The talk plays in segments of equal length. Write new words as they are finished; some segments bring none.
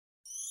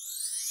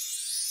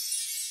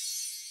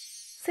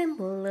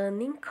Symbol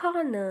Learning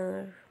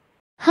Corner.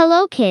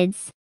 Hello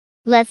kids.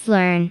 Let's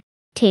learn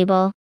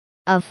table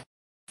of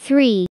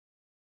 3.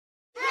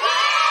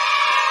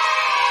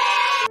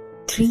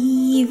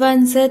 3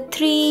 ones are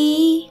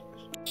 3.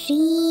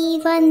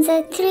 3 ones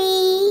are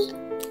 3.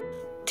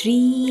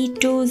 3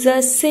 twos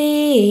are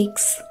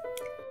 6.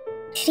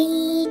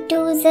 3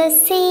 twos are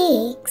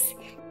 6.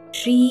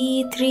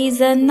 3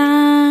 threes are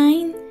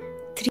 9.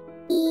 3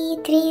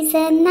 threes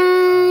are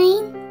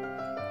 9.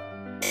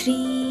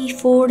 3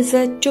 fours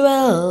are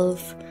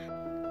 12.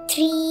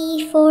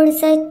 3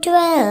 fours are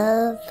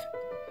 12.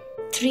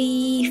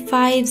 3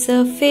 fives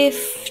are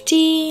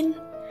 15.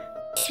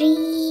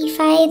 3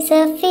 fives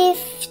are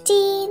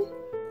 15.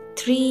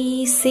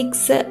 3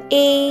 6 are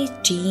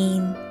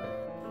 18.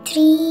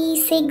 3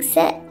 6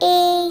 are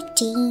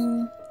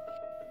 18.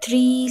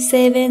 3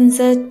 sevens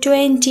are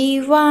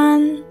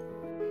 21.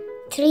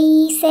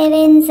 3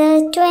 sevens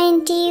are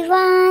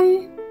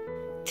 21.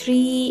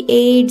 3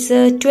 eights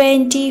are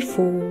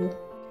 24.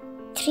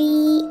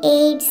 3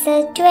 eights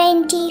are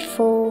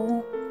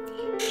 24.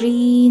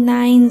 3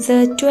 nines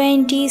are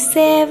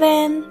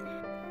 27.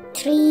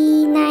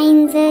 3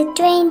 nines are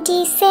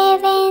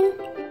 27.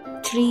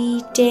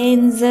 3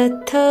 tens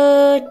are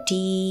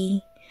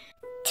 30.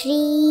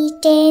 3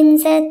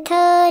 tens are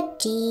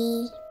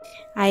 30.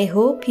 I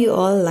hope you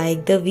all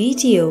like the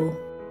video.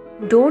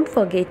 Don't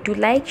forget to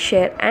like,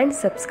 share and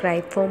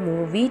subscribe for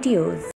more videos.